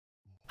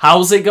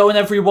How's it going,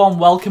 everyone?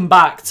 Welcome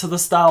back to the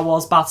Star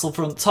Wars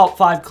Battlefront Top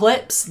 5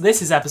 Clips.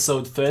 This is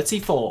episode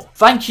 34.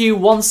 Thank you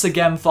once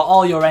again for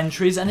all your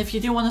entries, and if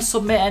you do want to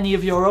submit any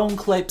of your own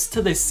clips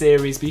to this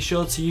series, be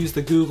sure to use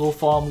the Google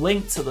form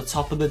linked at the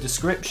top of the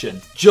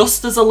description.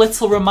 Just as a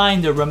little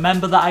reminder,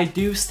 remember that I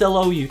do still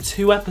owe you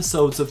 2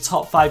 episodes of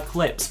Top 5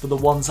 Clips for the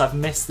ones I've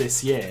missed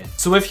this year.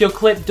 So if your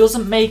clip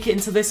doesn't make it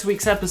into this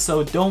week's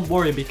episode, don't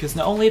worry, because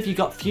not only have you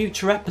got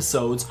future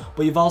episodes,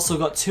 but you've also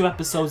got 2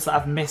 episodes that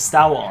I've missed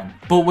out on.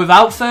 But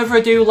without further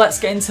ado, let's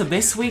get into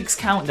this week's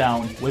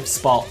countdown with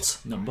spot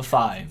number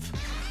 5.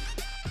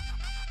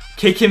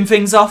 Kicking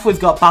things off, we've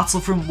got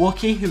Battlefront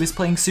Wookiee, who is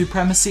playing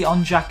Supremacy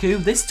on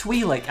Jakku. This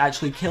Twi'lek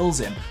actually kills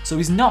him, so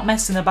he's not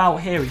messing about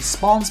here. He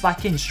spawns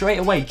back in straight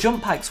away,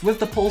 jump packs with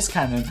the pulse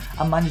cannon,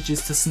 and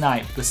manages to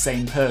snipe the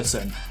same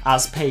person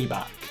as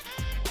payback.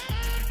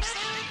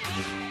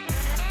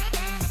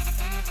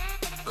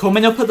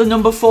 Coming up at the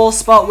number 4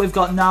 spot, we've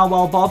got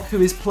Narwhal Bob,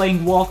 who is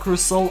playing Walker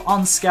Assault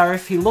on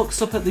Scarif. He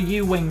looks up at the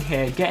U-Wing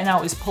here, getting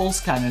out his pulse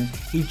cannon.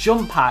 He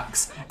jump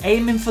packs,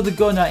 aiming for the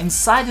gunner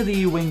inside of the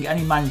U-Wing, and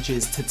he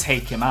manages to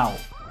take him out.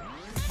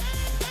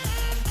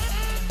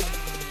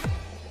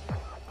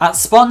 At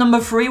spot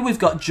number 3, we've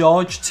got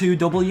George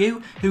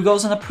 2W, who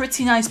goes on a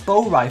pretty nice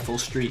bow rifle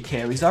streak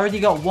here. He's already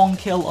got 1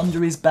 kill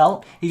under his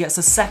belt. He gets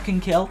a 2nd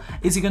kill.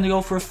 Is he going to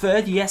go for a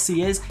 3rd? Yes,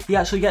 he is. He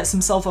actually gets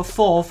himself a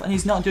 4th, and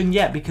he's not done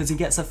yet because he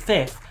gets a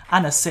 5th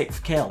and a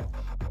 6th kill.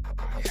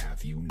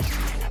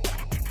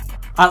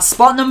 At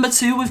spot number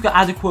 2, we've got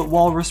Adequate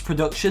Walrus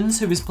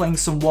Productions, who is playing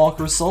some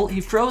Walker Assault.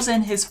 He throws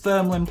in his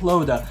Thermal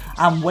Imploder,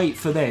 and wait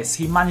for this,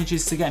 he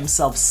manages to get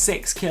himself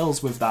 6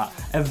 kills with that.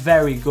 A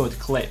very good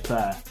clip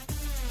there.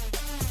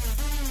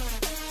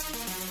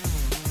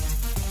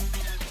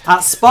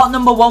 At spot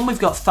number 1, we've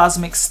got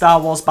Phasmic's Star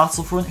Wars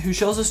Battlefront, who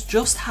shows us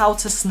just how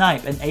to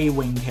snipe an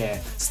A-Wing here.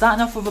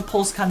 Starting off with a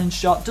pulse cannon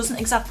shot, doesn't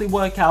exactly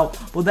work out,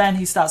 but then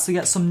he starts to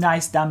get some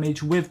nice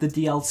damage with the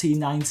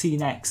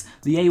DLT-19X.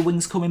 The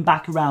A-Wing's coming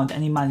back around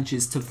and he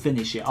manages to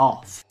finish it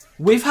off.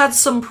 We've had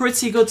some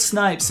pretty good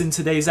snipes in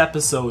today's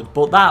episode,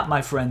 but that,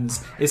 my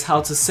friends, is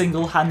how to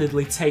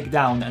single-handedly take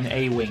down an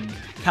A-Wing.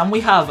 Can we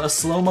have a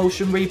slow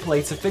motion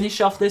replay to finish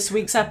off this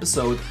week's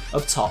episode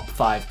of Top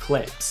 5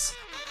 Clips?